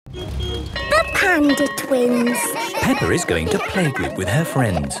The Panda twins. Peppa is going to playgroup with her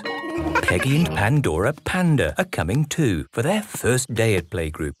friends. Peggy and Pandora Panda are coming too for their first day at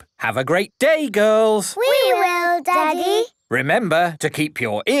playgroup. Have a great day, girls. We will, Daddy. Remember to keep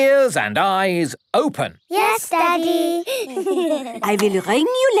your ears and eyes open. Yes, Daddy. I will ring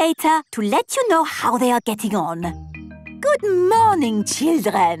you later to let you know how they are getting on. Good morning,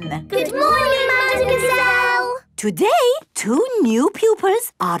 children. Good morning, Madam Gazelle. Today, 2 new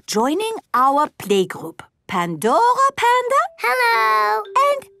pupils are joining our playgroup. Pandora Panda Hello.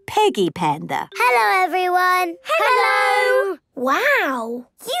 and Peggy Panda. Hello, everyone. Hello. Wow,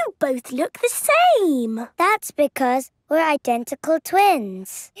 you both look the same. That's because we're identical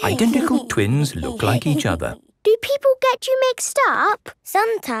twins. Identical twins look like each other. Do people get you mixed up?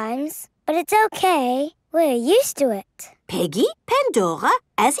 Sometimes, but it's okay. We're used to it. Peggy, Pandora,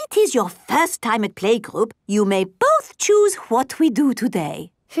 as it is your first time at playgroup, you may both choose what we do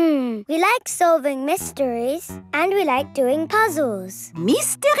today. We like solving mysteries and we like doing puzzles.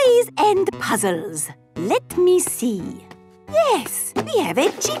 Mysteries and puzzles. Let me see. Yes, we have a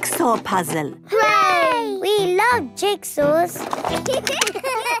jigsaw puzzle. Hooray! We love jigsaws.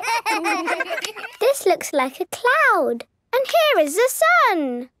 This looks like a cloud. And here is the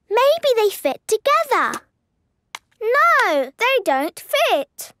sun. Maybe they fit together. No, they don't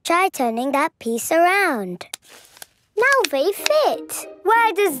fit. Try turning that piece around. Now they fit.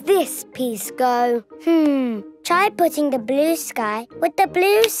 Where does this piece go? Try putting the blue sky with the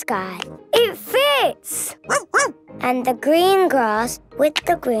blue sky. It fits. And the green grass with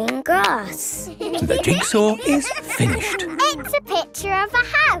the green grass. The jigsaw is finished. It's a picture of a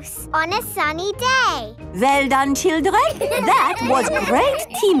house on a sunny day. Well done, children. That was great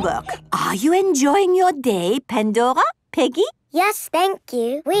teamwork. Are you enjoying your day, Pandora, Peggy? Yes, thank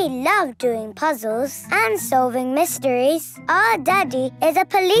you. We love doing puzzles and solving mysteries. Our daddy is a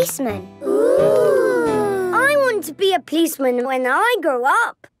policeman. Ooh! I want to be a policeman when I grow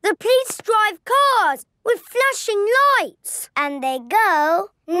up. The police drive cars with flashing lights. And they go...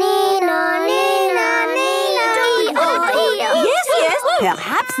 Nina, Nina, Nina, Yes.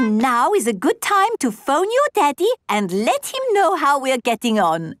 Perhaps now is a good time to phone your daddy and let him know how we're getting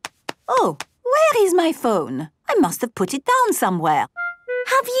on. Oh, where is my phone? I must have put it down somewhere.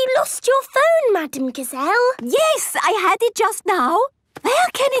 Have you lost your phone, Madam Gazelle? Yes, I had it just now. Where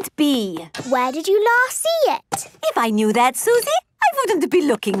can it be? Where did you last see it? If I knew that, Susie, I wouldn't be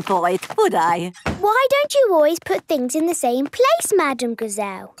looking for it, would I? Why don't you always put things in the same place, Madam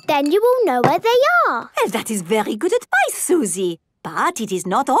Gazelle? Then you will know where they are. Well, that is very good advice, Susie. But it is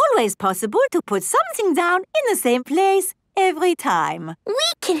not always possible to put something down in the same place every time.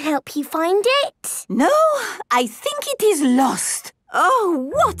 We can help you find it. No, I think it is lost. Oh,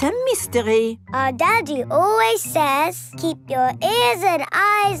 what a mystery. Our daddy always says, keep your ears and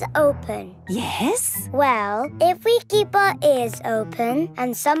eyes open. Yes? Well, if we keep our ears open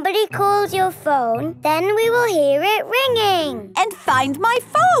and somebody calls your phone, then we will hear it ringing. And find my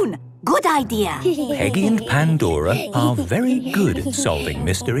phone. Good idea. Peggy and Pandora are very good at solving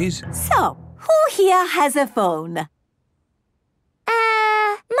mysteries. So, who here has a phone?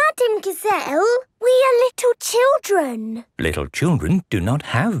 Madam Gazelle, we are little children. Little children do not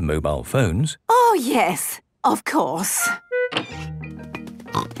have mobile phones. Oh, yes, of course.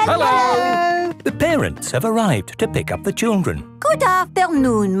 Hello. The parents have arrived to pick up the children. Good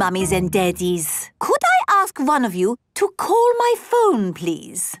afternoon, mummies and daddies. Could I ask one of you to call my phone,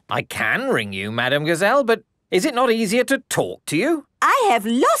 please? I can ring you, Madam Gazelle, but is it not easier to talk to you? I have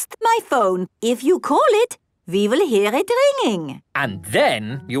lost my phone. If you call it, we will hear it ringing. And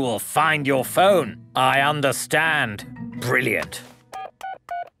then you will find your phone. I understand. Brilliant.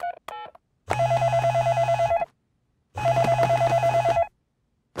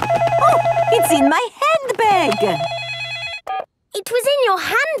 Oh, it's in my handbag. It was in your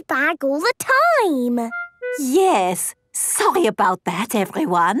handbag all the time. Yes, sorry about that,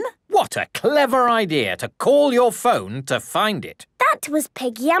 everyone. What a clever idea to call your phone to find it. That was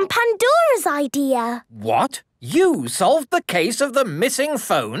Peggy and Pandora's idea. What? You solved the case of the missing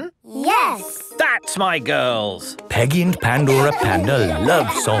phone? Yes. That's my girls. Peggy and Pandora Panda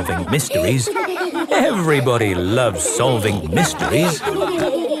love solving mysteries. Everybody loves solving mysteries.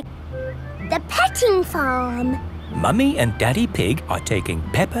 The petting farm. Mummy and Daddy Pig are taking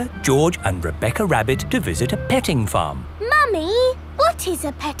Peppa, George and Rebecca Rabbit to visit a petting farm. Mummy, what is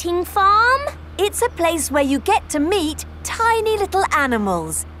a petting farm? It's a place where you get to meet tiny little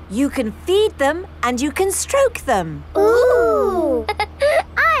animals. You can feed them and you can stroke them. Ooh!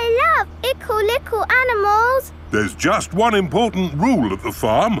 I love little animals. There's just one important rule at the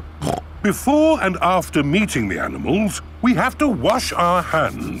farm. Before and after meeting the animals, we have to wash our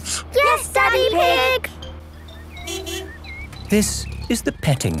hands. Yes, Daddy Pig! This is the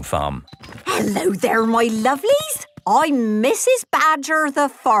petting farm. Hello there, my lovelies. I'm Mrs. Badger the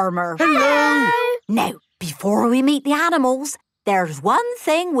farmer. Hello! Now, before we meet the animals, there's one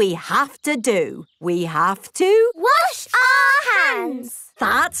thing we have to do. We have to... Wash our hands!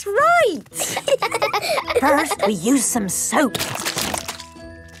 That's right! First, we use some soap.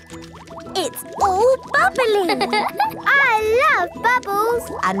 It's all bubbly! I love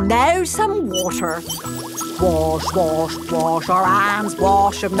bubbles! And now some water. Wash, wash, wash our hands,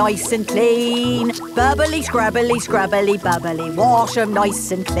 wash 'em nice and clean. Bubbly, scrubbly, scrubbly, bubbly, wash 'em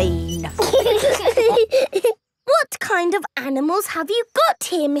nice and clean. What kind of animals have you got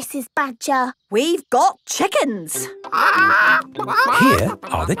here, Mrs. Badger? We've got chickens. Here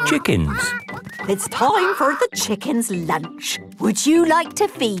are the chickens. It's time for the chickens' lunch. Would you like to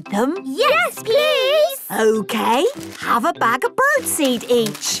feed them? Yes, please! OK, have a bag of birdseed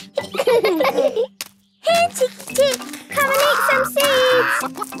each. Here, Chicky Chick, come and eat some seeds!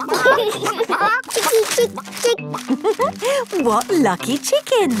 Chicky Chick Chick! What lucky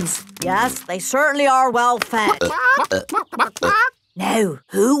chickens! Yes, they certainly are well fed. Now,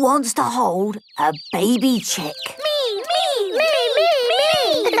 who wants to hold a baby chick? Me!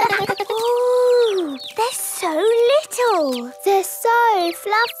 Ooh, they're so little. They're so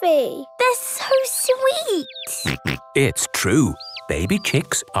fluffy. They're so sweet. It's true. Baby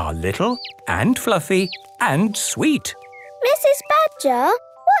chicks are little and fluffy and sweet. Mrs. Badger,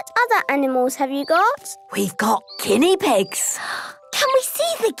 what other animals have you got? We've got guinea pigs. Can we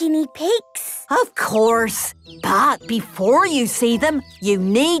see the guinea pigs? Of course. But before you see them, you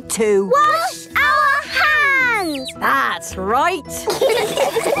need to... Wash our hands! That's right.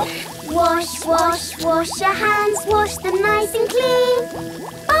 Wash, wash, wash your hands. Wash them nice and clean.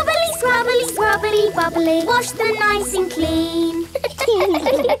 Bubbly, scrubbly, scrubbly, bubbly. Wash them nice and clean.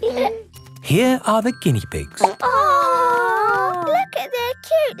 Here are the guinea pigs. Oh, look at their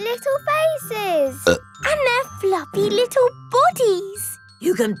cute little faces. And their fluffy little bodies.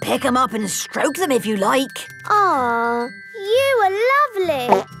 You can pick them up and stroke them if you like. Aw, you are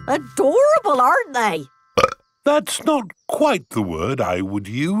lovely. Adorable, aren't they? That's not quite the word I would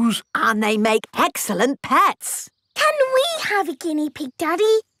use. And they make excellent pets. Can we have a guinea pig,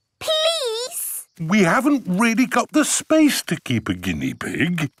 Daddy? Please? We haven't really got the space to keep a guinea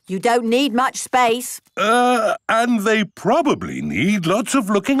pig. You don't need much space. And they probably need lots of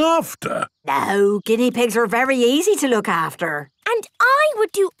looking after. No, guinea pigs are very easy to look after. And I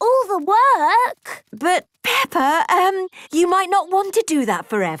would do all the work. But, Peppa, you might not want to do that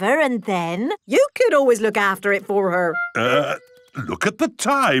forever, and then you could always look after it for her. Look at the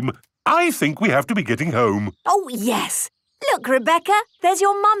time. I think we have to be getting home. Oh, yes. Look, Rebecca, there's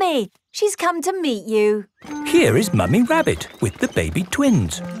your mummy. She's come to meet you. Here is Mummy Rabbit with the baby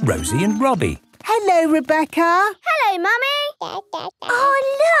twins, Rosie and Robbie. Hello, Rebecca. Hello, Mummy. Oh,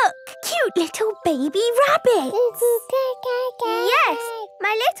 look. Cute little baby rabbits. Yes,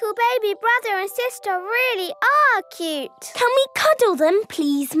 my little baby brother and sister really are cute. Can we cuddle them,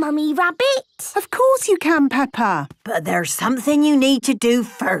 please, Mummy Rabbit? Of course you can, Peppa. But there's something you need to do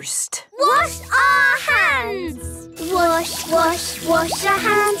first. Wash our hands. Wash, wash, wash your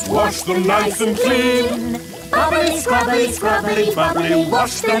hands. Wash them nice and clean. Bubbly, scrubbly, scrubbly, bubbly.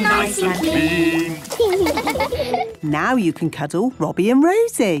 Wash them nice and clean. Now you can cuddle Robbie and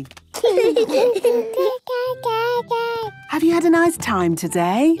Rosie. Have you had a nice time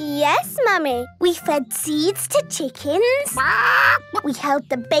today? Yes, Mummy. We fed seeds to chickens. We held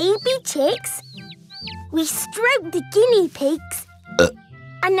the baby chicks. We stroked the guinea pigs.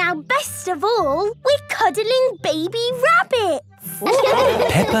 And now, best of all, we're cuddling baby rabbits.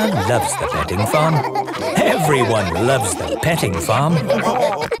 Peppa loves the petting farm. Everyone loves the petting farm.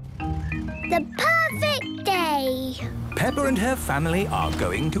 The perfect day. Peppa and her family are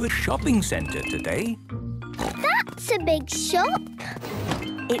going to a shopping centre today. That's a big shop.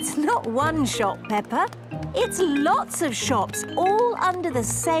 It's not one shop, Peppa. It's lots of shops, all under the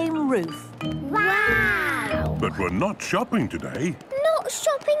same roof. Wow. But we're not shopping today. Not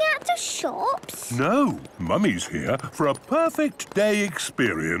shopping at the shops? No, Mummy's here for a perfect day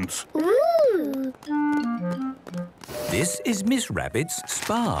experience. Ooh. This is Miss Rabbit's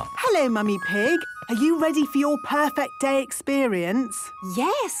spa. Hello, Mummy Pig. Are you ready for your perfect day experience?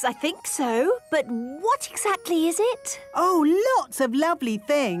 Yes, I think so. But what exactly is it? Oh, lots of lovely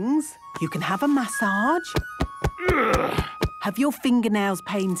things. You can have a massage. Have your fingernails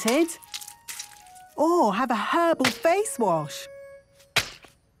painted. Or have a herbal face wash.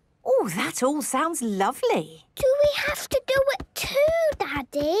 Oh, that all sounds lovely. Do we have to do it too,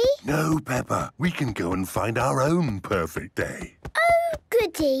 Daddy. No, Peppa. We can go and find our own perfect day. Oh,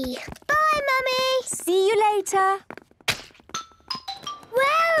 goody. Bye, Mummy. See you later.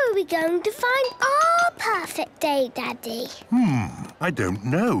 Where are we going to find our perfect day, Daddy? I don't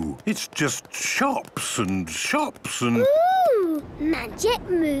know. It's just shops and shops and... Ooh, magic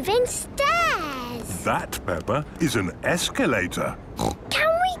moving stairs. That, Peppa, is an escalator. Can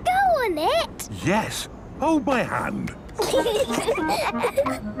we go on it? Yes. Hold my hand.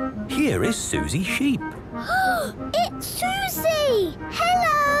 Here is Susie Sheep. It's Susie!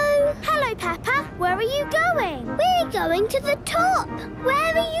 Hello! Hello, Peppa. Where are you going? We're going to the top.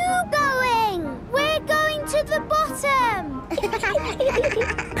 Where are you going? We're going to the bottom.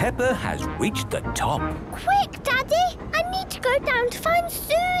 Peppa has reached the top. Quick, Daddy! I need to go down to find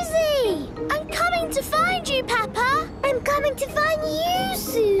Susie. I'm coming to find you, Peppa. I'm coming to find you,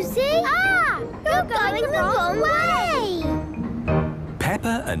 Susie. Ah! You're going the wrong way.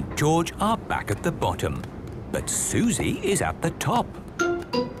 Peppa and George are back at the bottom, but Susie is at the top.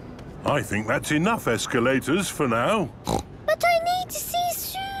 I think that's enough escalators for now. But I need to see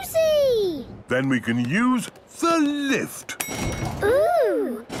Susie. Then we can use the lift.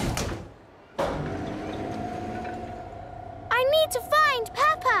 Ooh. I need to find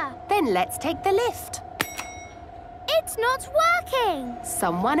Peppa. Then let's take the lift. It's not working.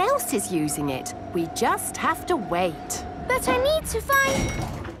 Someone else is using it. We just have to wait. But I need to find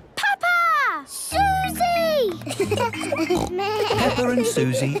Peppa! Susie! Peppa and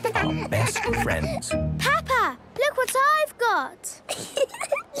Susie are best friends. Peppa, look what I've got.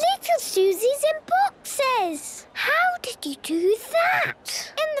 Little Susie's in boxes. How did you do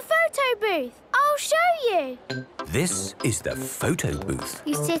that? In the photo booth. I'll show you. This is the photo booth.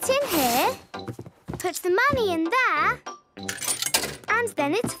 You sit in here, put the money in there, and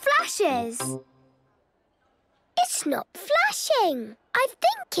then it flashes. It's not flashing. I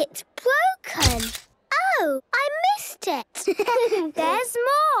think it's broken. Oh, I missed it. There's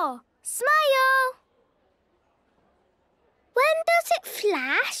more. Smile. When does it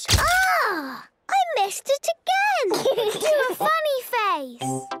flash? Ah, I missed it again. Do a funny face.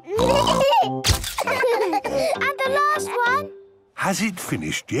 And the last one. Has it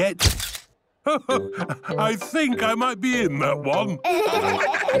finished yet? I think I might be in that one.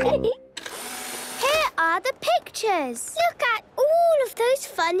 Here are the pictures. Look at all of those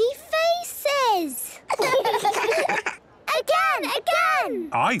funny faces. Again!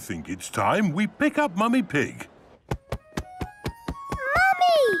 I think it's time we pick up Mummy Pig.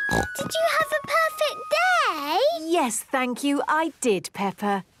 Mummy, did you have a perfect day? Yes, thank you, I did,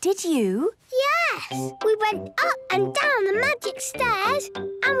 Peppa. Did you? Yes. We went up and down the magic stairs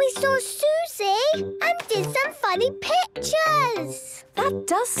and we saw Susie and did some funny pictures. That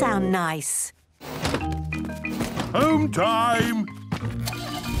does sound nice. Home time!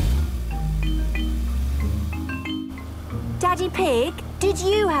 Daddy Pig, did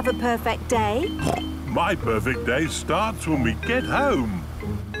you have a perfect day? My perfect day starts when we get home.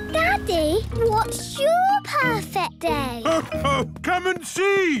 Daddy, what's your perfect day? Come and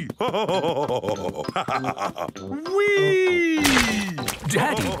see! Whee!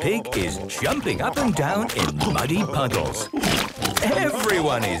 Daddy Pig is jumping up and down in muddy puddles.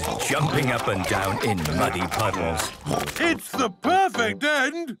 Everyone is jumping up and down in muddy puddles. It's the perfect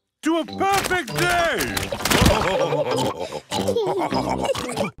end to a perfect day!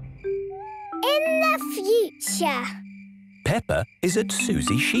 In the future. Peppa is at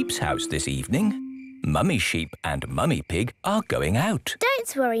Susie Sheep's house this evening. Mummy Sheep and Mummy Pig are going out.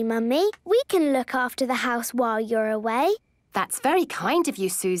 Don't worry, Mummy. We can look after the house while you're away. That's very kind of you,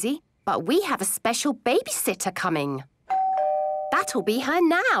 Susie. But we have a special babysitter coming. That'll be her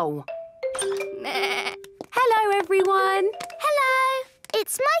now. Hello, everyone. Hello.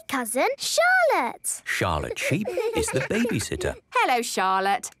 It's my cousin, Charlotte. Charlotte Sheep is the babysitter. Hello,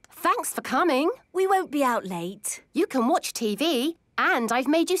 Charlotte. Thanks for coming. We won't be out late. You can watch TV, and I've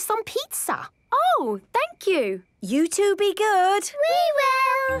made you some pizza. Oh, thank you. You two be good. We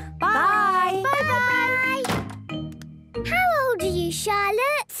will. Bye. Bye-bye. How old are you,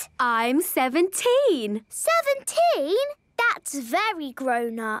 Charlotte? I'm 17. 17? That's very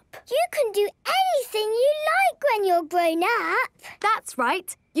grown up. You can do anything you like when you're grown up. That's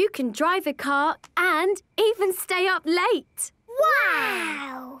right. You can drive a car and even stay up late.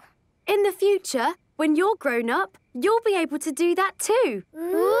 Wow! In the future, when you're grown up, you'll be able to do that too.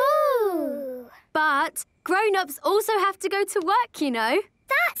 Ooh! But grown-ups also have to go to work, you know.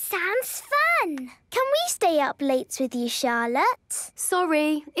 That sounds fun. Can we stay up late with you, Charlotte?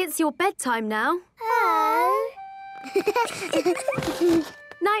 Sorry, it's your bedtime now. Oh.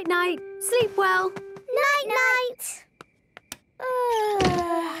 Night-night. Sleep well. Night-night.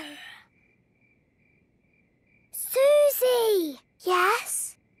 Susie!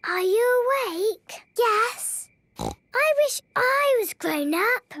 Yes? Are you awake? Yes? I wish I was grown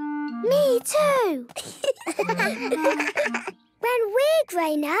up. Me too. When we're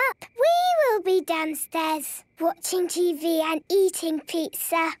grown up, we will be downstairs watching TV and eating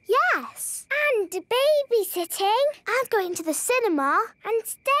pizza. Yes. And babysitting. And going to the cinema. And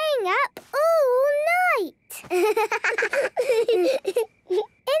staying up all night.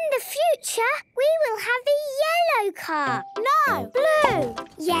 In the future, we will have a yellow car. No, blue.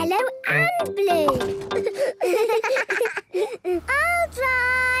 Yellow and blue. I'll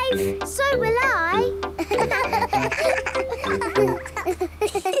drive. So will I.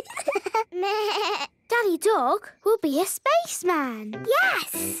 Daddy Dog will be a spaceman.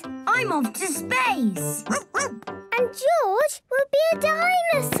 Yes. I'm off to space. And George will be a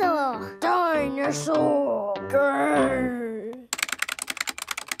dinosaur. Dinosaur. Grrr.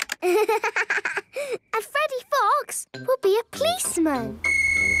 And Freddy Fox will be a policeman.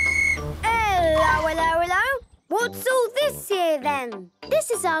 Hello, hello, hello. What's all this here, then?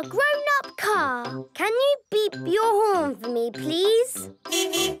 This is our grown-up car. Can you beep your horn for me, please?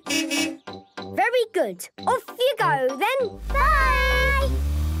 Very good. Off you go, then. Bye!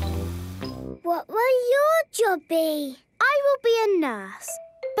 What will your job be? I will be a nurse.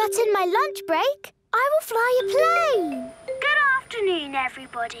 But in my lunch break, I will fly a plane. Good afternoon,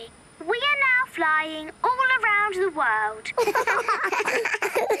 everybody. We are now flying all around the world.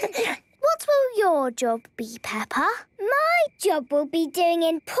 What will your job be, Peppa? My job will be doing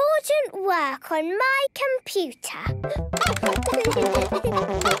important work on my computer.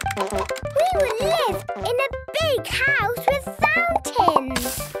 We will live in a big house with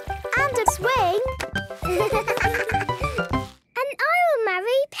fountains. And a swing. And I will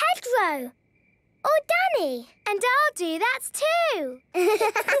marry Pedro. Or Danny. And I'll do that too.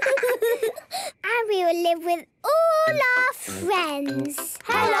 And we will live with all our friends.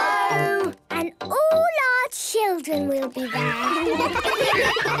 Hello. And all our children will be there.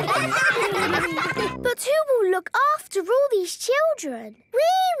 But who will look after all these children?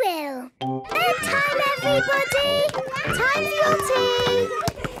 We will. Bedtime, everybody. Time for your tea.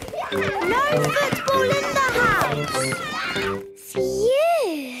 No football in the house.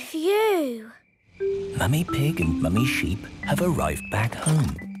 Phew. Phew. Mummy Pig and Mummy Sheep have arrived back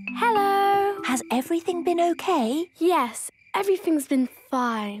home. Hello. Has everything been okay? Yes, everything's been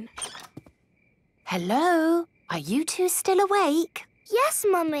fine. Hello? Are you two still awake? Yes,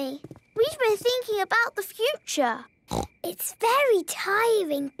 Mummy. We've been thinking about the future. It's very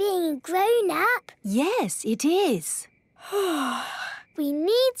tiring being grown up. Yes, it is. We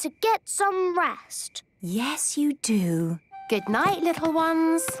need to get some rest. Yes, you do. Good night, little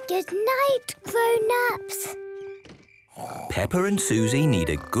ones. Good night, grown-ups. Peppa and Susie need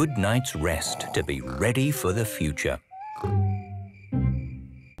a good night's rest to be ready for the future.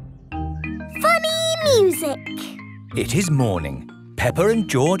 Funny music. It is morning. Peppa and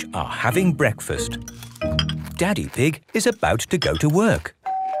George are having breakfast. Daddy Pig is about to go to work.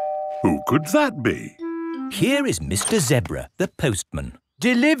 Who could that be? Here is Mr. Zebra, the postman.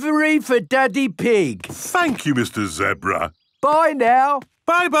 Delivery for Daddy Pig. Thank you, Mr. Zebra. Bye now.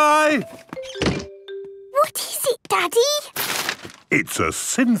 Bye-bye. What is it, Daddy? It's a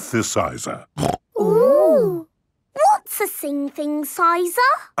synthesizer. Ooh. What's a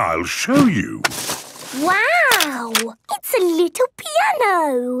synthesizer? I'll show you. Wow! It's a little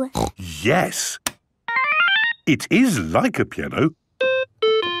piano. Yes. It is like a piano,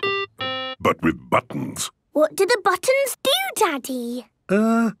 but with buttons. What do the buttons do, Daddy?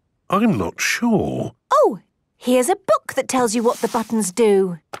 I'm not sure. Oh, here's a book that tells you what the buttons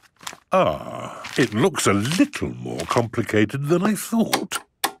do. Ah, it looks a little more complicated than I thought.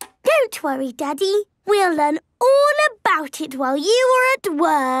 Don't worry, Daddy. We'll learn all about it while you are at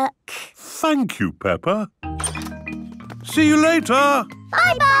work. Thank you, Peppa. See you later.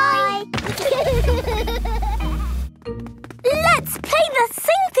 Bye-bye. Let's play the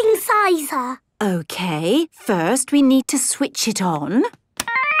synthesizer. OK, first we need to switch it on.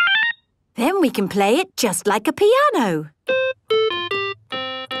 Then we can play it just like a piano.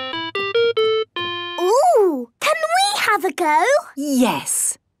 Ooh, can we have a go?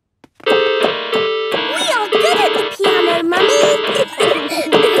 Yes. We are good at the piano, Mummy.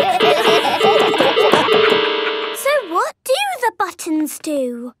 So what do the buttons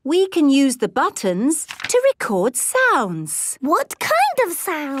do? We can use the buttons to record sounds. What kind of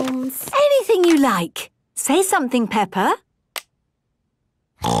sounds? Anything you like. Say something, Peppa.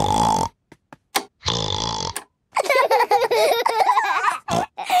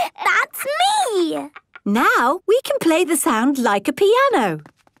 That's me. Now we can play play the sound like a piano.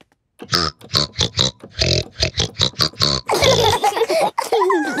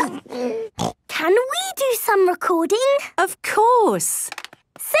 Can we do some recording? Of course.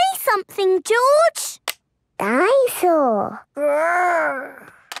 Say something, George. Dinosaur.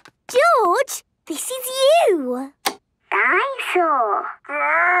 George, this is you. Dinosaur.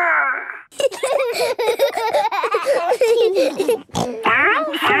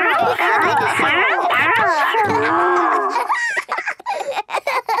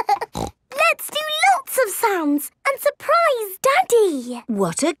 Let's do lots of sounds and surprise Daddy.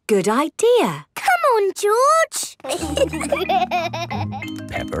 What a good idea. Come on, George.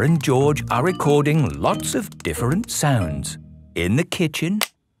 Peppa and George are recording lots of different sounds. In the kitchen,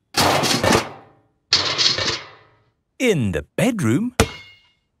 in the bedroom,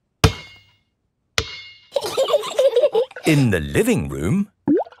 in the living room,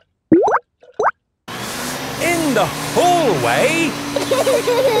 in the hallway,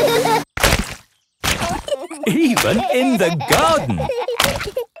 even in the garden.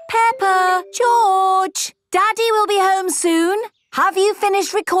 Peppa, George, Daddy will be home soon. Have you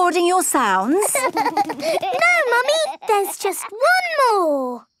finished recording your sounds? No, Mummy, there's just one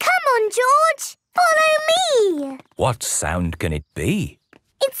more. Come on, George, follow me. What sound can it be?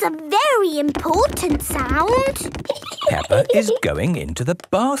 It's a very important sound. Peppa is going into the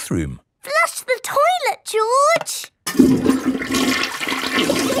bathroom. Flush the toilet, George.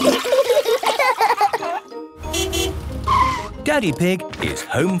 Daddy Pig is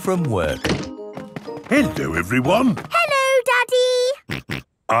home from work. Hello, everyone. Hello, Daddy.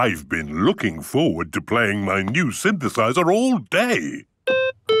 I've been looking forward to playing my new synthesizer all day.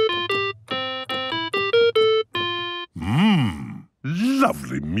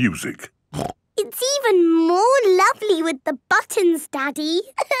 Lovely music. It's even more lovely with the buttons, Daddy.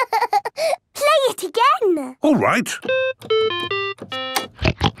 Play it again. All right.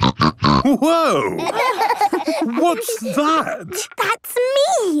 Whoa! What's that? That's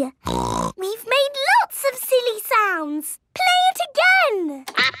me. We've made lots of silly sounds. Play it again.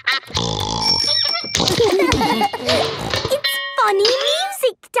 It's funny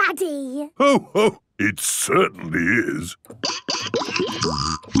music, Daddy. Oh, it certainly is.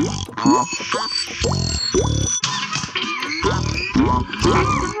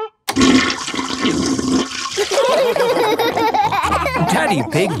 Daddy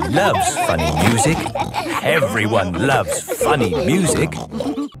Pig loves funny music. Everyone loves funny music.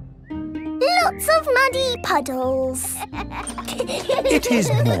 Lots of muddy puddles. It is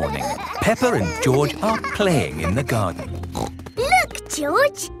morning. Peppa and George are playing in the garden. Look,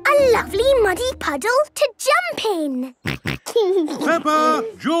 George, a lovely muddy puddle to jump in. Peppa!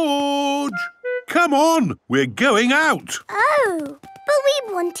 George! Come on, we're going out. Oh, but we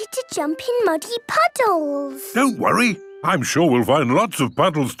wanted to jump in muddy puddles. Don't worry. I'm sure we'll find lots of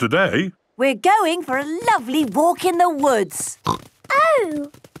puddles today. We're going for a lovely walk in the woods. Oh,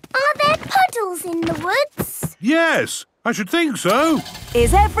 are there puddles in the woods? Yes, I should think so.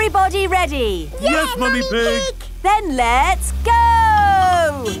 Is everybody ready? Yes, Mummy Pig. Then let's go!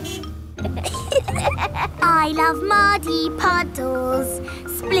 I love muddy puddles,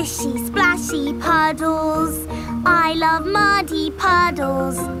 splishy, splashy puddles. I love muddy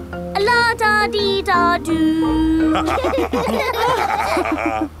puddles, la-da-dee-da-doo.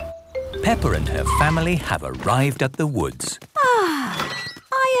 Peppa and her family have arrived at the woods.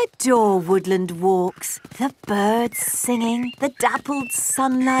 I adore woodland walks. The birds singing, the dappled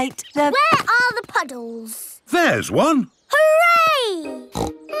sunlight, the... Where are the puddles? There's one. Hooray!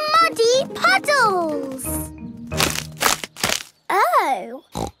 Muddy puddles! Oh,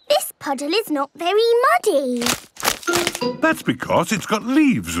 this puddle is not very muddy. That's because it's got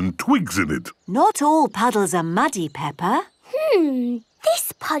leaves and twigs in it. Not all puddles are muddy, Peppa.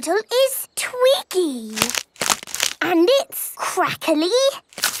 This puddle is twiggy. And it's crackly.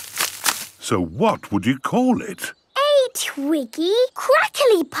 So what would you call it? A twiggy,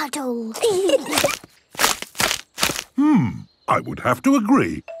 crackly puddle. I would have to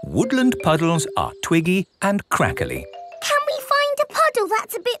agree. Woodland puddles are twiggy and crackly. Can we find a puddle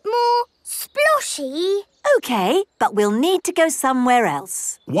that's a bit more sploshy? OK, but we'll need to go somewhere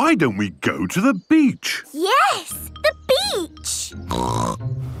else. Why don't we go to the beach? Yes, the beach.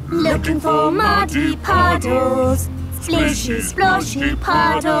 Looking for muddy puddles, splishy, sploshy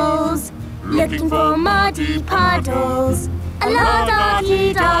puddles. Looking for muddy puddles,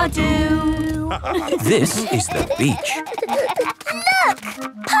 la-da-dee-da-doo. This is the beach. Look!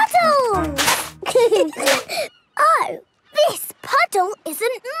 Puddles! Oh, this puddle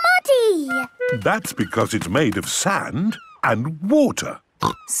isn't muddy. That's because it's made of sand and water.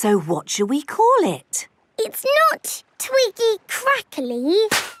 So what shall we call it? It's not Twiggy Crackly.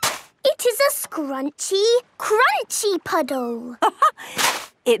 It is a scrunchy, crunchy puddle.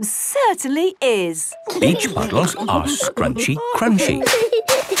 It certainly is. Beach puddles are scrunchy, crunchy.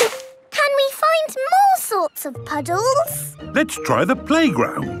 Can we find more sorts of puddles? Let's try the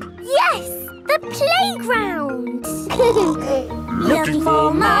playground. Yes, the playground. Looking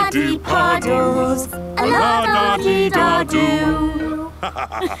for muddy puddles. A-la-da-dee-da-doo.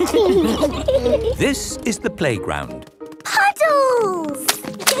 This is the playground. Puddles!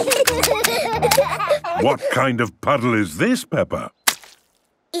 What kind of puddle is this, Peppa?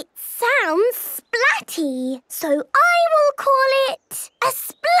 It sounds splatty, so I will call it a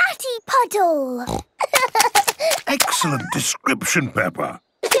splatty puddle. Excellent description, Peppa.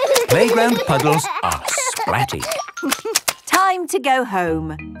 Playground puddles are splatty. Time to go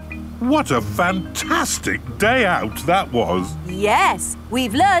home. What a fantastic day out that was. Yes,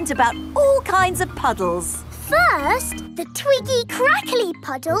 we've learnt about all kinds of puddles. First, the Twiggy Crackly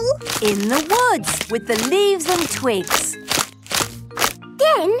puddle. In the woods with the leaves and twigs.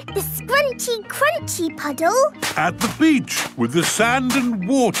 Then the Scrunchy Crunchy puddle. At the beach with the sand and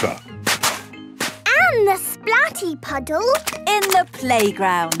water. And the Splatty puddle. In the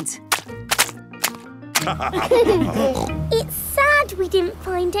playground. It's sad we didn't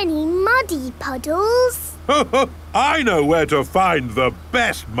find any muddy puddles. I know where to find the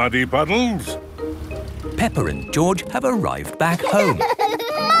best muddy puddles. Peppa and George have arrived back home.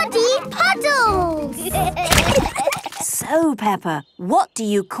 Muddy puddles! So, Peppa, what do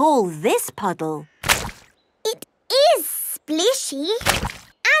you call this puddle? It is splishy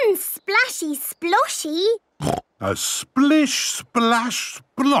and splashy sploshy. A splish, splash,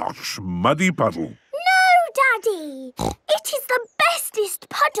 splosh muddy puddle. No, Daddy! It is the bestest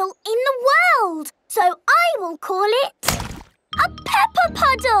puddle in the world, so I will call it a Peppa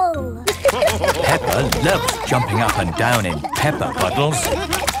puddle. Peppa loves jumping up and down in Peppa puddles.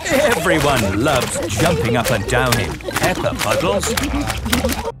 Everyone loves jumping up and down in Peppa puddles.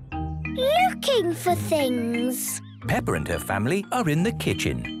 Looking for things. Peppa and her family are in the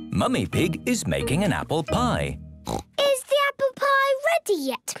kitchen. Mummy Pig is making an apple pie. Is the apple pie ready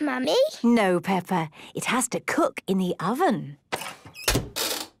yet, Mummy? No, Peppa. It has to cook in the oven.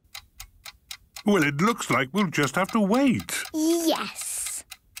 Well, it looks like we'll just have to wait. Yes.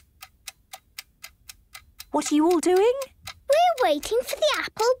 What are you all doing? We're waiting for the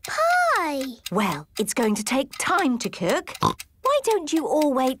apple pie. Well, it's going to take time to cook. Why don't you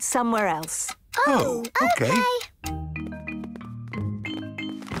all wait somewhere else? Oh, okay.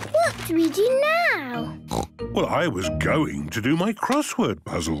 What do we do now? Well, I was going to do my crossword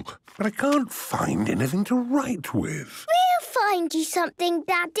puzzle, but I can't find anything to write with. We'll find you something,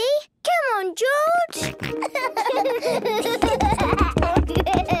 Daddy. Come on, George.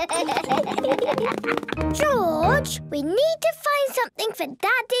 George, we need to find something for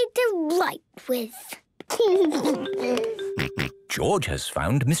Daddy to write with. George has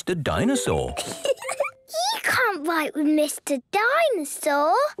found Mr. Dinosaur. You can't write with Mr.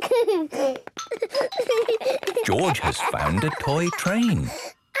 Dinosaur. George has found a toy train.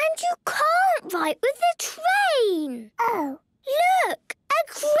 And you can't write with the train. Oh. Look, a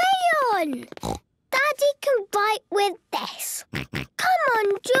crayon. Daddy can write with this. Come on,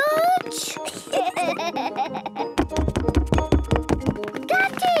 George.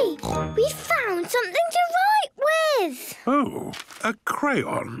 Daddy, we found something to write with. Oh, a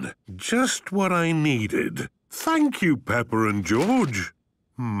crayon. Just what I needed. Thank you, Peppa and George.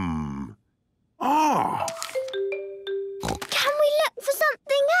 Ah! Can we look for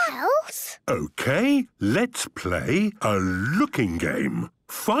something else? OK, let's play a looking game.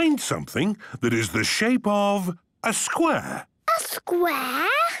 Find something that is the shape of a square. A square?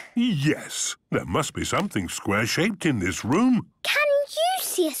 Yes, there must be something square-shaped in this room. Can you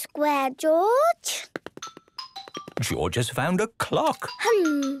see a square, George? George has found a clock.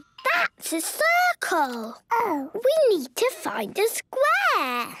 That's a circle. Oh. We need to find a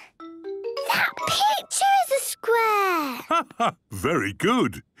square. That picture is a square. Very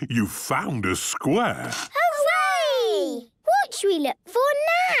good. You found a square. Hooray! What should we look for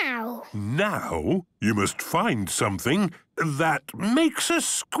now? Now you must find something that makes a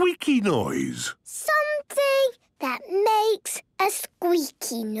squeaky noise. Something that makes a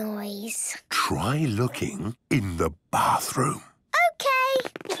squeaky noise. Try looking in the bathroom. OK.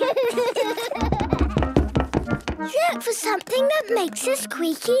 Look for something that makes a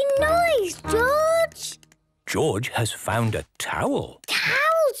squeaky noise, George. George has found a towel.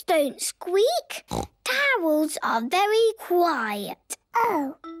 Towels don't squeak. Towels are very quiet.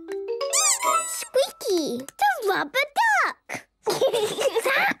 Oh. Squeaky, the rubber duck.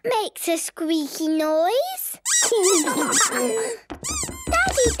 That makes a squeaky noise.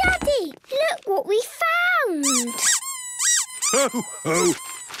 Daddy, look what we found. Ho, ho.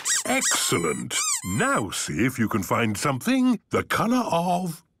 Excellent. Now see if you can find something the colour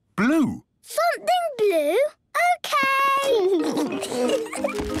of blue. Something blue? OK.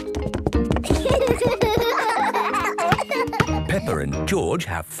 Peppa and George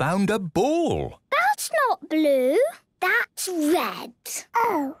have found a ball. That's not blue. That's red.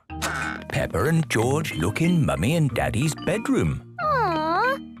 Oh. Peppa and George look in Mummy and Daddy's bedroom.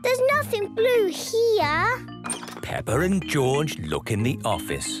 Aw, there's nothing blue here. Peppa and George look in the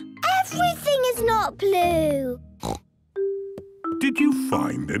office. Everything is not blue. Did you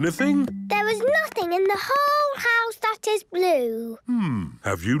find anything? There is nothing in the whole house that is blue.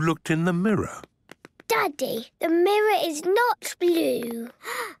 Have you looked in the mirror? Daddy, the mirror is not blue.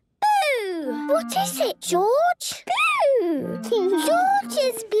 Blue! What is it, George? Blue! George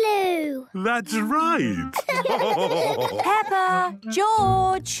is blue. That's right. Peppa,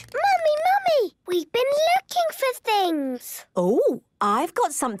 George. Mummy, we've been looking for things. Oh, I've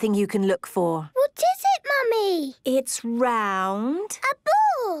got something you can look for. What is it, Mummy? It's round. A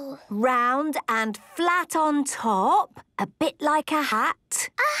ball. Round and flat on top, a bit like a hat.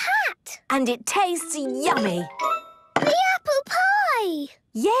 A hat? And it tastes yummy. The apple pie.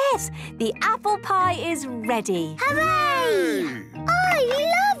 Yes, the apple pie is ready. Hooray! I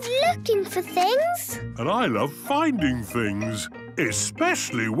love looking for things. And I love finding things,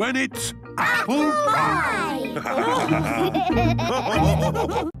 especially when it's apple pie.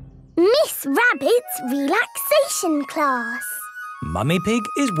 Miss Rabbit's relaxation class. Mummy Pig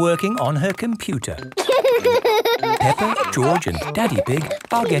is working on her computer. Peppa, George and Daddy Pig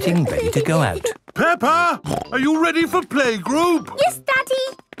are getting ready to go out. Peppa, are you ready for playgroup? Yes,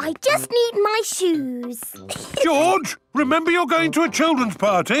 Daddy. I just need my shoes. George, remember you're going to a children's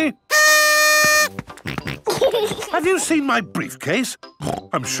party? Have you seen my briefcase?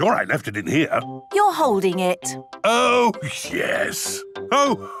 I'm sure I left it in here. You're holding it. Oh, yes.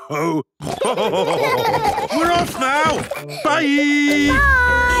 Ho, ho. We're off now. Bye.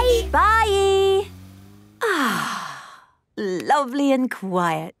 Bye. Bye. Ah, lovely and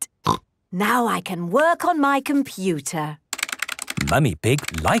quiet. Now I can work on my computer. Mummy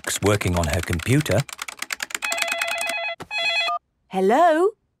Pig likes working on her computer.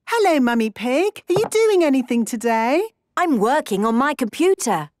 Hello? Hello, Mummy Pig. Are you doing anything today? I'm working on my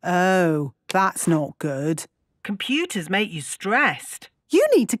computer. Oh, that's not good. Computers make you stressed. You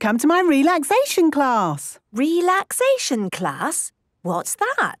need to come to my relaxation class. Relaxation class? What's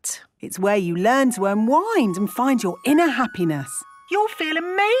that? It's where you learn to unwind and find your inner happiness. You'll feel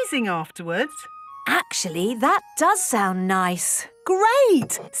amazing afterwards. Actually, that does sound nice.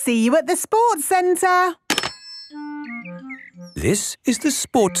 Great! See you at the sports centre. This is the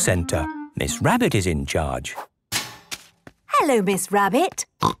sports centre. Miss Rabbit is in charge. Hello, Miss Rabbit.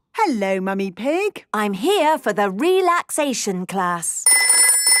 Hello, Mummy Pig. I'm here for the relaxation class.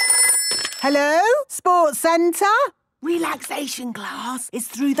 Hello, sports centre. Relaxation class is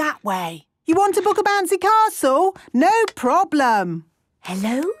through that way. You want to book a bouncy castle? No problem.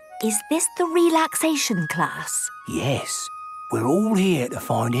 Hello, is this the relaxation class? Yes, we're all here to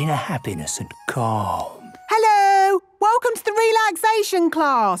find inner happiness and calm. Hello, welcome to the relaxation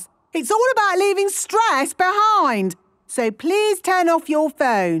class. It's all about leaving stress behind. So please turn off your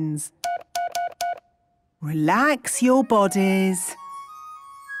phones. Relax your bodies.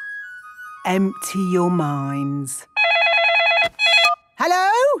 Empty your minds.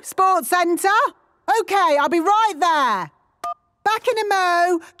 Hello, sports centre? OK, I'll be right there. Back in a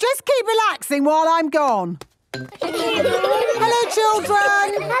mo. Just keep relaxing while I'm gone. Hello,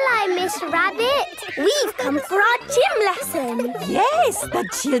 children. Hello, Miss Rabbit. We've come for our gym lesson. Yes, the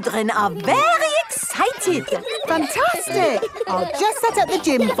children are very excited. Fantastic. I'll just set up the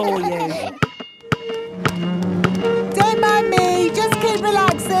gym for you. Don't mind me. Just keep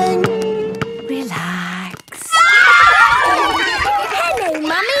relaxing. Relax. Hello,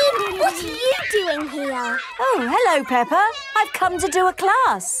 Mummy. What are you doing here? Oh, hello, Peppa. I've come to do a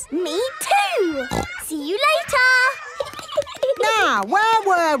class. Me too. See you later. Now, where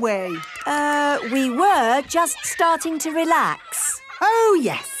were we? We were just starting to relax. Oh,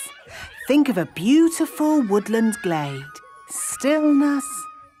 yes. Think of a beautiful woodland glade. Stillness,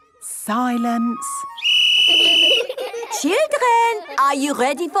 silence. Children, are you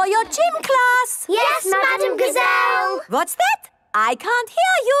ready for your gym class? Yes, Madam Gazelle. What's that? I can't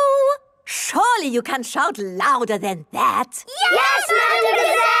hear you. Surely you can shout louder than that. Yes, Madam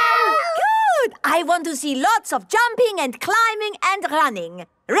Gazelle. Good. I want to see lots of jumping and climbing and running.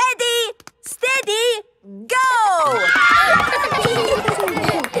 Ready, steady, go!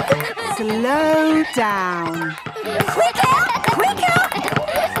 Slow down. Quicker!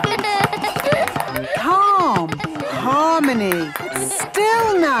 Calm. Harmony.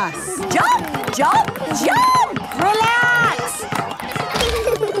 Stillness. Jump! Relax!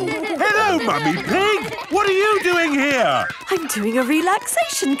 Hello, Mummy Pig! What are you doing here? I'm doing a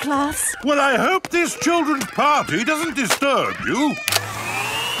relaxation class. Well, I hope this children's party doesn't disturb you.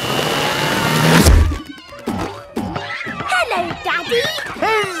 Hello, Daddy.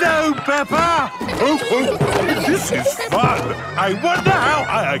 Hello, Peppa! Oh, this is fun! I wonder how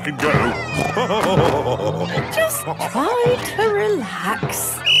high I can go. Just try to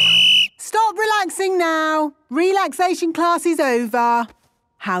relax. Stop relaxing now. Relaxation class is over.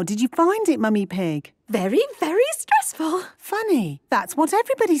 How did you find it, Mummy Pig? Very, very stressful. Funny. That's what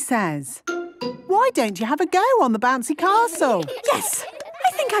everybody says. Why don't you have a go on the bouncy castle? Yes,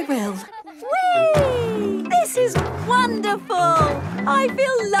 I think I will. Whee! This is wonderful. I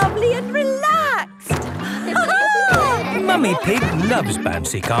feel lovely and relaxed. Mummy Pig loves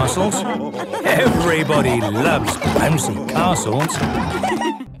bouncy castles. Everybody loves bouncy castles.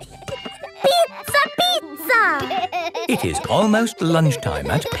 Pizza! It is almost lunchtime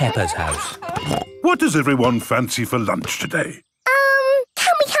at Peppa's house. What does everyone fancy for lunch today?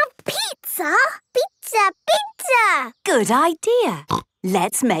 Can we have pizza? Pizza! Good idea.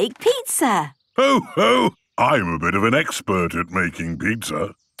 Let's make pizza. Ho, ho! I'm a bit of an expert at making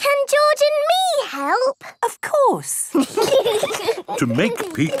pizza. Can George and me help? Of course. To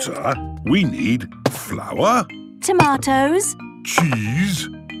make pizza, we need flour, Tomatoes, cheese,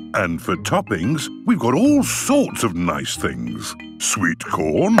 and for toppings, we've got all sorts of nice things. Sweet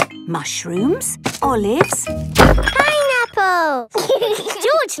corn, mushrooms, olives. Pineapple!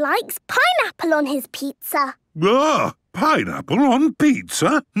 George likes pineapple on his pizza. pineapple on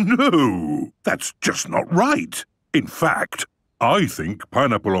pizza? No, that's just not right. In fact, I think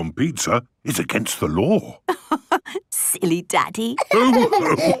pineapple on pizza is against the law. Silly Daddy.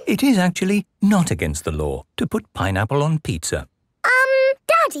 It is actually not against the law to put pineapple on pizza.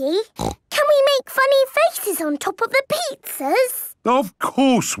 Daddy, can we make funny faces on top of the pizzas? Of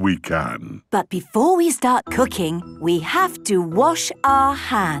course we can. But before we start cooking, we have to wash our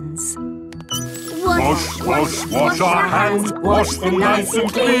hands. Wash our hands. Wash them nice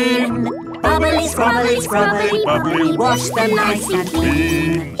and clean. Bubbly, scrubbly, bubbly, wash them nice and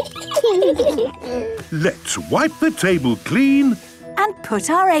clean. Let's wipe the table clean. And put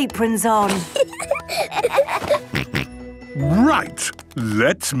our aprons on. Right,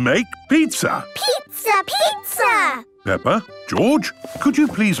 let's make pizza. Pizza! Peppa, George, could you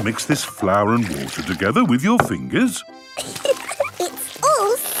please mix this flour and water together with your fingers? It's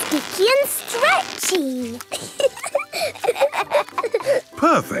all sticky and stretchy.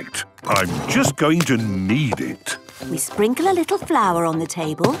 Perfect. I'm just going to knead it. We sprinkle a little flour on the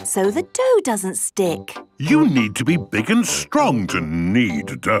table so the dough doesn't stick. You need to be big and strong to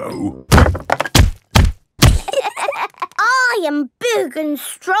knead dough. I am big and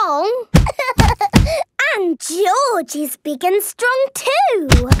strong. And George is big and strong too.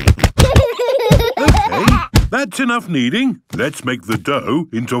 OK, that's enough kneading. Let's make the dough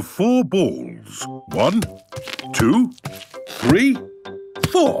into 4 balls. 1, 2, 3,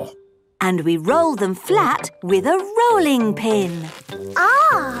 4. And we roll them flat with a rolling pin.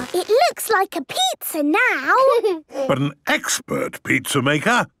 Ah, it looks like a pizza now. But an expert pizza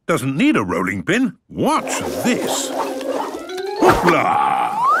maker doesn't need a rolling pin. Watch this.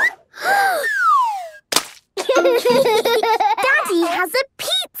 Hoopla! Daddy has a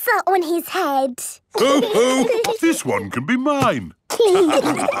pizza on his head. Oh, this one can be mine.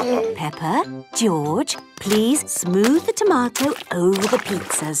 Peppa, George, please smooth the tomato over the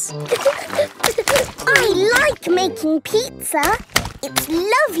pizzas. I like making pizza. It's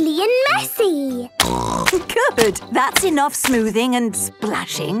lovely and messy. Good. That's enough smoothing and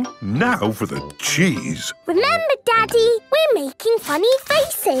splashing. Now for the cheese. Remember, Daddy, we're making funny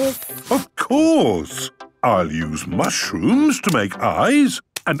faces. Of course. I'll use mushrooms to make eyes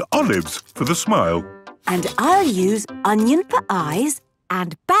and olives for the smile. And I'll use onion for eyes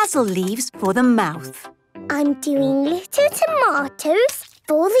and basil leaves for the mouth. I'm doing little tomatoes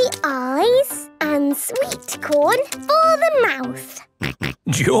for the eyes and sweet corn for the mouth.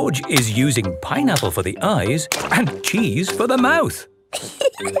 George is using pineapple for the eyes and cheese for the mouth.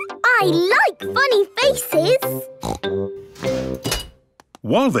 I like funny faces.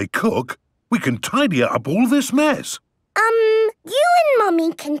 While they cook, we can tidy up all this mess. You and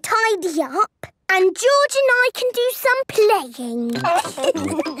Mummy can tidy up, and George and I can do some playing.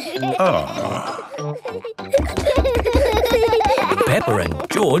 Peppa and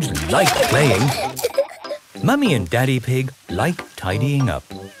George like playing. Mummy and Daddy Pig like tidying up.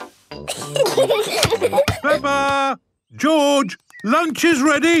 Peppa! George, lunch is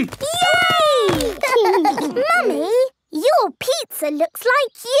ready. Yay! Mummy, your pizza looks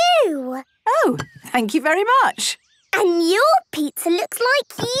like you. Oh, thank you very much. And your pizza looks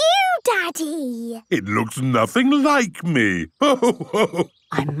like you, Daddy. It looks nothing like me.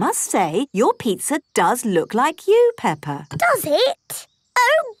 I must say, your pizza does look like you, Peppa. Does it?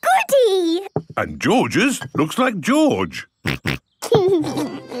 Oh, goody! And George's looks like George.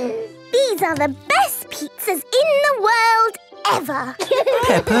 These are the best pizzas in the world ever.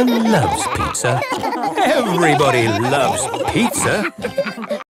 Peppa loves pizza. Everybody loves pizza.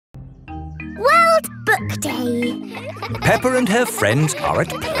 World Book Day. Peppa and her friends are at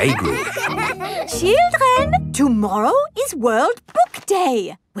playgroup. Children, tomorrow is World Book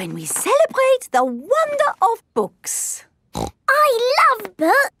Day, when we celebrate the wonder of books. I love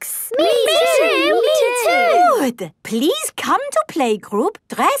books. Me too. Good. Please come to playgroup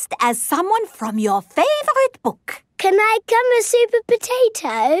dressed as someone from your favourite book. Can I come as Super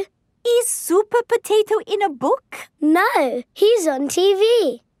Potato? Is Super Potato in a book? No, he's on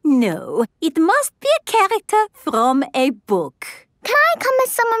TV. No, it must be a character from a book. Can I come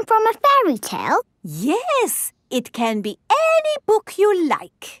as someone from a fairy tale? Yes, it can be any book you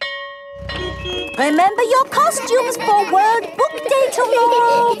like. Remember your costumes for World Book Day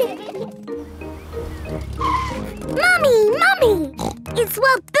tomorrow. Mummy! It's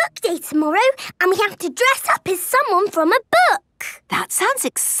World Book Day tomorrow and we have to dress up as someone from a book. That sounds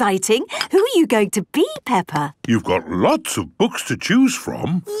exciting. Who are you going to be, Peppa? You've got lots of books to choose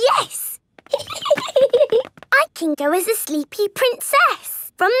from. Yes! I can go as a sleepy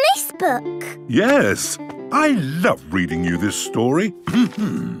princess from this book. Yes, I love reading you this story.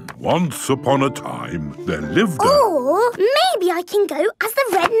 Once upon a time, there lived a... Or maybe I can go as the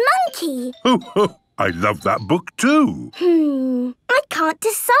red monkey. I love that book too. I can't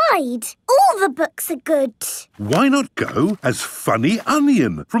decide. All the books are good. Why not go as Funny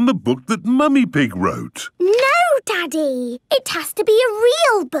Onion from the book that Mummy Pig wrote? No, Daddy. It has to be a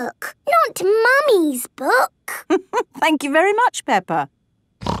real book, not Mummy's book. Thank you very much, Peppa.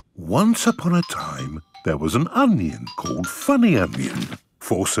 Once upon a time, there was an onion called Funny Onion.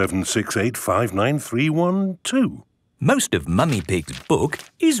 4768593112. Most of Mummy Pig's book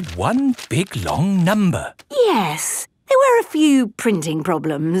is one big long number. Yes, there were a few printing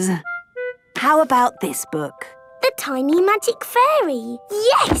problems. How about this book? The Tiny Magic Fairy.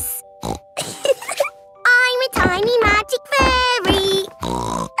 Yes! I'm a tiny magic fairy.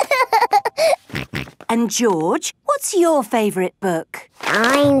 And George, what's your favourite book?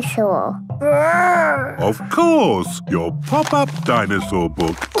 Dinosaur. Of course, your pop-up dinosaur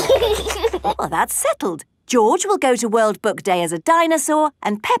book. Well, that's settled. George will go to World Book Day as a dinosaur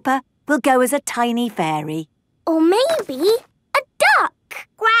and Peppa will go as a tiny fairy. Or maybe a duck.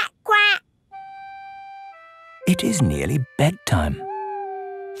 Quack, quack. It is nearly bedtime.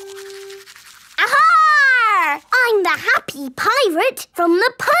 Aha! I'm the happy pirate from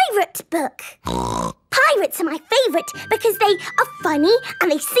the pirate book. Pirates are my favourite because they are funny and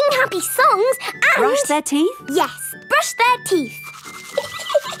they sing happy songs and... Brush their teeth? Yes, brush their teeth.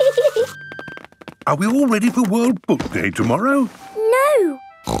 Are we all ready for World Book Day tomorrow? No.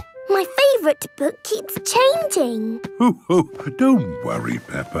 My favourite book keeps changing. Don't worry,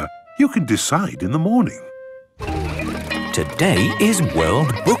 Peppa. You can decide in the morning. Today is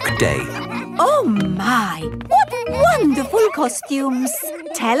World Book Day. Oh, my! What wonderful costumes!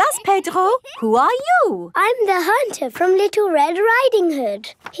 Tell us, Pedro, who are you? I'm the hunter from Little Red Riding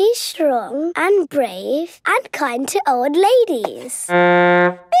Hood. He's strong and brave and kind to old ladies.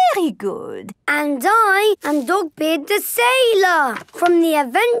 Very good. And I am Dogbeard the Sailor from the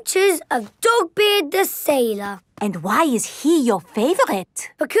Adventures of Dogbeard the Sailor. And why is he your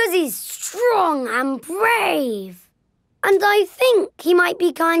favourite? Because he's strong and brave. And I think he might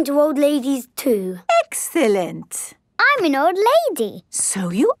be kind to old ladies too. Excellent. I'm an old lady. So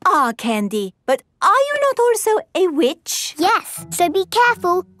you are, Candy. But are you not also a witch? Yes, so be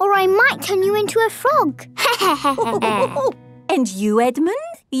careful or I might turn you into a frog. And you, Edmund?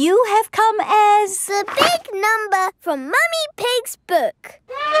 You have come as... The big number from Mummy Pig's book.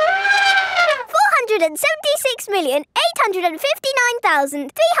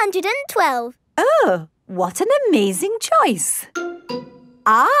 476,859,312. Oh, what an amazing choice.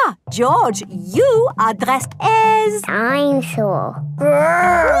 Ah, George, you are dressed as... Dinosaur.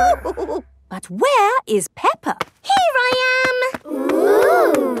 But where is Peppa? Here I am.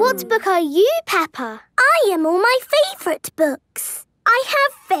 Ooh. What book are you, Peppa? I am all my favourite books. I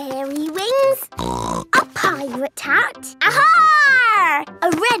have fairy wings, a pirate hat, aha! A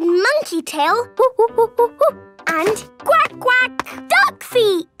red monkey tail, and quack quack duck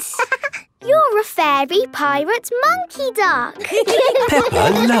feet. You're a fairy pirate monkey duck.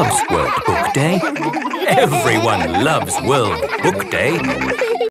 Peppa loves World Book Day. Everyone loves World Book Day.